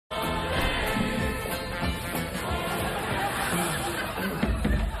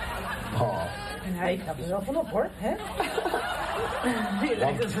ik ga er wel vanop hoor. Hè? Je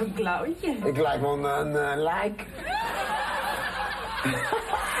lijkt als een klauwtje. Ik lijk wel een lijk.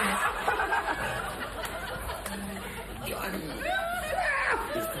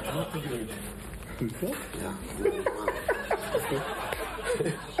 Ja.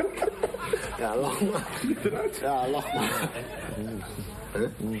 Ja, lach maar. Ja, lach maar. Huh?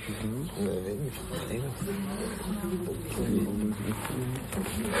 Nee, niet.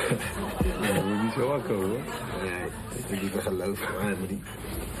 Dat moet niet zo wakker hoor. Nee, dat is niet meer geloven, maar die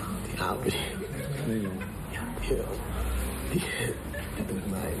ouders. Nee man. Die doet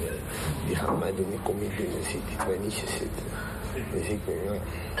mij, die gaan mij doen, ik kom hier binnen, zie die twee niches zitten. Dus ik ben, ja,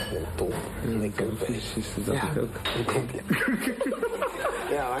 top. En ik kan precies, dat dacht ik ook.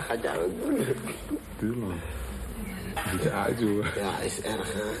 Ja, waar gaat jij ook doen? Tuurlijk. Ziet eruit, jongen. Ja, is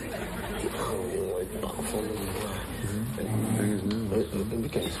erg, hè? Die oude jongen, ik pak van hem. Denk eens nu. Een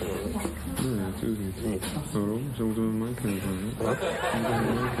bekend van hem. Nee, natuurlijk niet. Waarom? Ze moeten met mij knuffelen. Wat?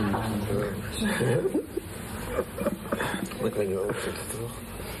 Maar ik weet niet waarom zit het toch?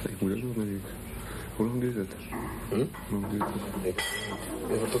 Ik moet ook nog niet. Hoe lang duurt het? Hoe lang duurt het? Ik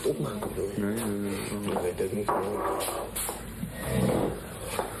weet wat dat opmaken bedoel je? Nee, ik weet het niet. Nee.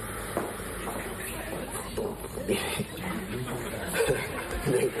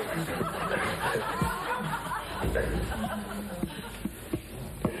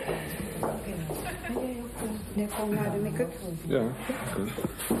 Nu kom je naar de make-up. Ja,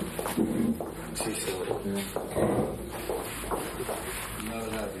 precies zo.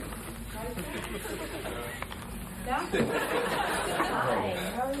 Ja. Hi,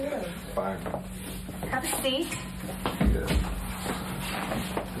 how are you? Fine. Have a seat. Yeah.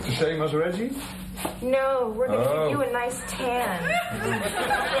 It's the same as Reggie? No, we're going to give you a nice tan.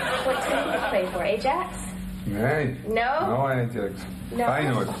 What team do you play for, Ajax? Nee. No? No, Ajax. No.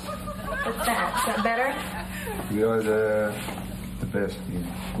 Feyenoord. What's that? Is that better? We are the best team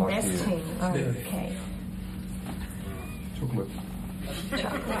last Best year. team. Oh, okay. Chocolate.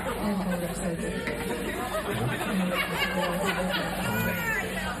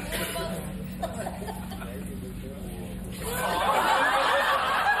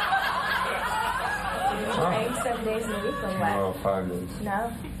 Train 7 days in a week or what? No, 5 days.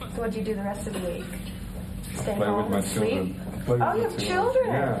 No? So what do you do the rest of the week? Stay Play home with my and sleep? children. Play with Oh, my you have children?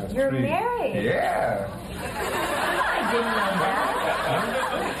 Yeah, You're 3. married? Yeah. I didn't know that.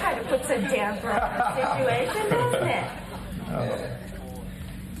 That kind of puts a damper on the situation, doesn't it?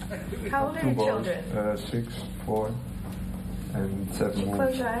 How old are 2 your boys, children? 6, 4, and 7 Could you more.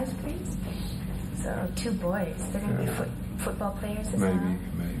 close your eyes, please? So, 2 boys. They're going to be football players as well? Maybe.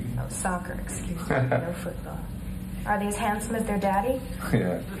 Oh, soccer, excuse me. No football. Are they as handsome as their daddy?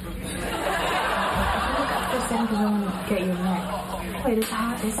 Yeah. Look up for something to get your neck. Wait, it's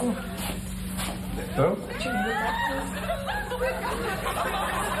hot, isn't it? So? Could you move that, please?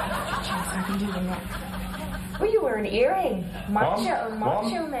 Chest, I can do the neck. Oh, you wear an earring. Macho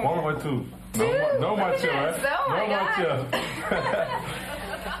man. 1 or 2? 2? No macho, eh? Oh my no God. macho.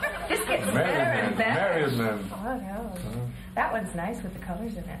 This gets better and better. Married man. Oh, no. That one's nice with the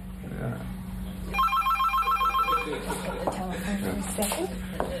colors in it. Yeah. Just get the telephone for a second.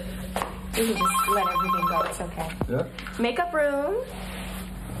 You can just let everything go. It's okay. Yeah? Makeup room.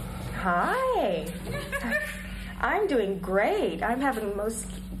 Hi. I'm doing great. I'm having the most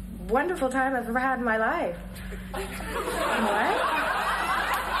wonderful time I've ever had in my life. What?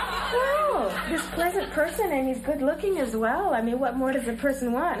 Oh, this pleasant person, and he's good looking as well. I mean, what more does a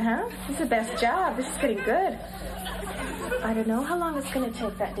person want, huh? This is the best job. This is getting good. I don't know how long it's going to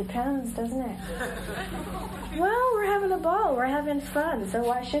take. That depends, doesn't it? Well, we're having a ball. We're having fun, so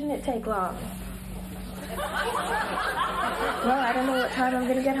why shouldn't it take long? Well, I don't know what time I'm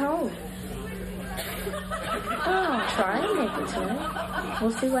going to get home. Oh, I'll try and make it to it.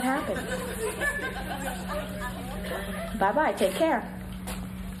 We'll see what happens. Bye-bye. Take care.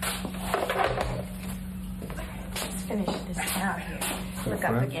 Let's finish this out here. Look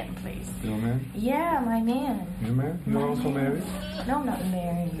up again, please. Your man? Yeah, my man. Your man? You're also married? No, I'm not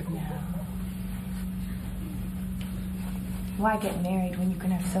married now. Why get married when you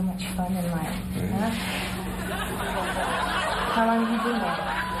can have so much fun in life? Huh? How long have you been married?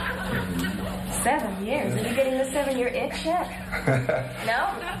 7 years. Are you getting the 7-year itch yet?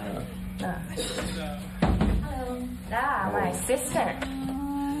 No? No. Hello. Ah, my assistant.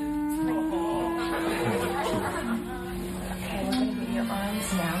 Okay, we're going to get your arms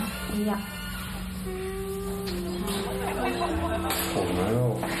now. Yeah. Volgens mij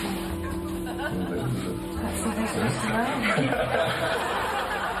wel. That's what I'm supposed to learn.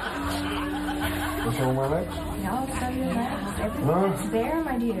 Dat is wel mijn ex? No, it's not your legs. Everything that's there,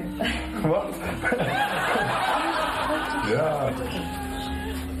 my dear. Wat? Ja.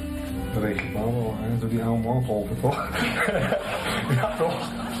 Dat weet je wel, hè? Door die oude man geholpen, toch? Ja, toch?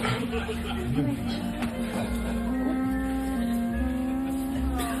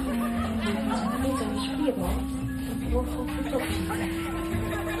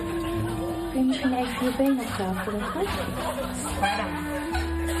 Kun je misschien even je been op tafel leggen?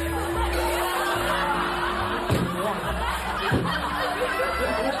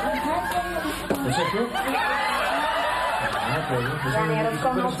 Wat zeg je? Ja, dat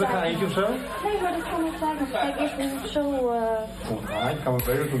kan wel Is het een geintje of zo? Nee, maar dat kan wel zijn. Kijk, is het zo... Ik kan mijn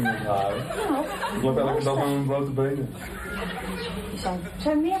benen toen niet houden. Ik loop elke dag met mijn blote benen. Er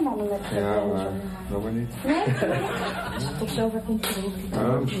zijn meer mannen met Ja, maar dat maar niet. Nee? Tot zover komt het niet.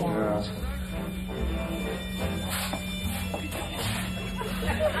 Ja.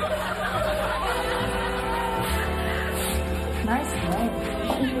 Nice, hè?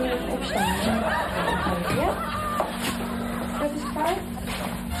 Misschien wil je even opstaan. Ja? Dat is fijn.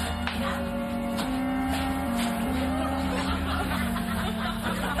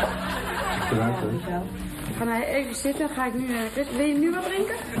 Ga hij even zitten, ga ik nu naar dit. Wil je nu wat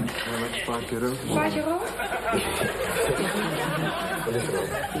drinken? Ja, een spaatje rood. Spaatje rood? Wat is er dan?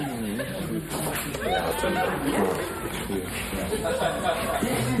 Ja, het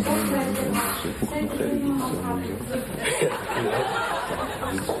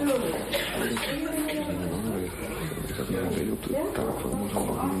Ik had een beetje op de tafel, moest al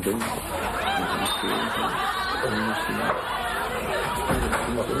nog een been.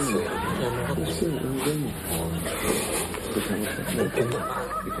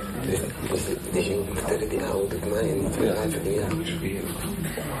 Dus je moet vertellen, die oude ik mij in 2 jaar.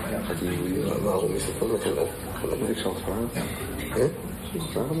 Waarom is het dan natuurlijk? Ik zal het vragen.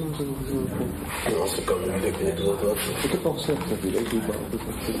 Ja, als ik kan, dan denk ik wel dat. Ik heb al gezegd dat je weet hoe het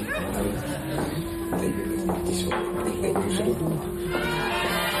Het is zo. Ik weet niet hoe ze dat doen.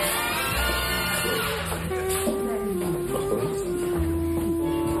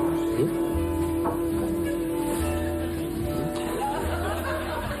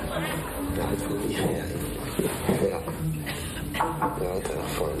 Ja, het voelt niet gek. Ja. Ja, het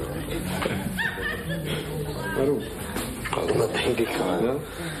erg van. Waarom? Dat denk ik gewoon. Ja?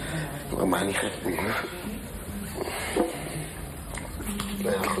 Maar mij niet gek.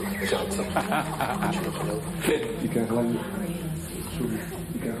 Nou ja, goed. Ik zou het zeggen. Moet je nog geloven? Je kan gewoon... Sorry.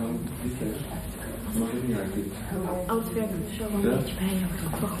 Je kan gewoon... Mag je niet uitkijken? Oud werk zo wel een beetje bij je.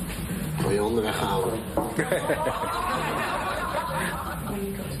 Voor je honden weggehouden.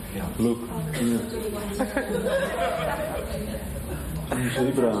 Look. Ja. Een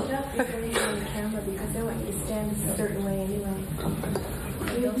zebra.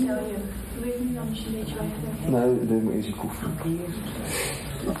 Nee, neem maar eens een koffie.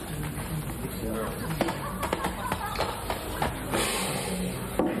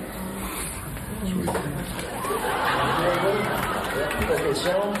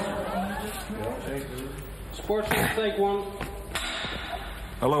 Sports, take one.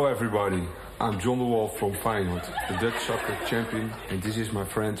 Hello everybody, I'm John de Wolf from Feyenoord, the Dutch soccer champion, and this is my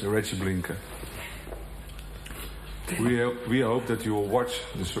friend Regilio. We hope that you will watch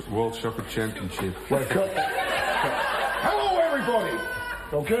the World Soccer Championship. Hello everybody!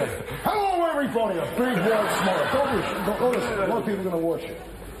 Okay? Hello everybody! A big wide smile. Don't listen, a lot of people are going to watch it.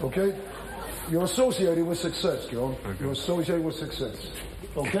 Okay? You're associated with success, John. Okay. You're associated with success.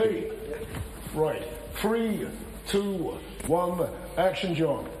 Okay? Right. 3, 2, 1, action,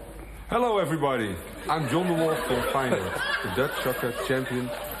 John. Hello everybody, I'm John de Wolf from Feyenoord, the Dutch soccer champion,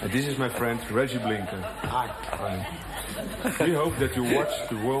 and this is my friend Regilio. Hi. We hope that you watch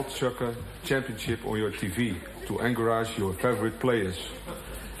the World Soccer Championship on your TV to encourage your favorite players.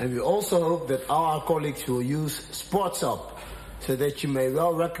 And we also hope that all our colleagues will use SportsUp, so that you may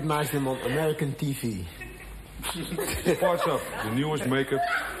well recognize them on American TV. SportsUp, the newest makeup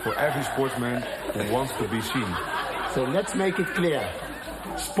for every sportsman who wants to be seen. So let's make it clear.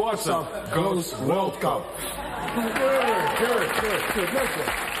 SportsUp goes World Cup. Good.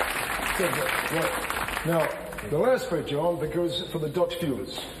 Right. Now, the last bit, John, because for the Dutch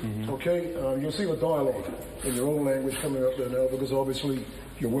viewers, okay, you'll see the dialogue in your own language coming up there now, because obviously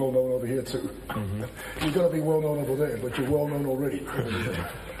you're well known over here too. You're going to be well known over there, but you're well known already.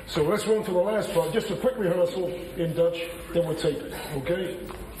 So let's run to the last part, just a quick rehearsal in Dutch, then we'll tape it, okay?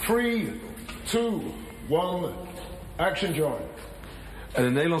 3, 2, 1, action, John. En de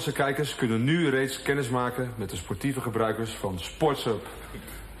Nederlandse kijkers kunnen nu reeds kennis maken met de sportieve gebruikers van SportsUp.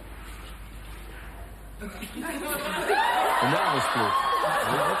 Bananasplit.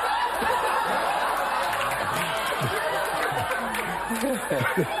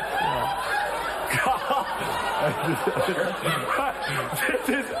 Dit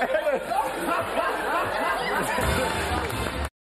is erg.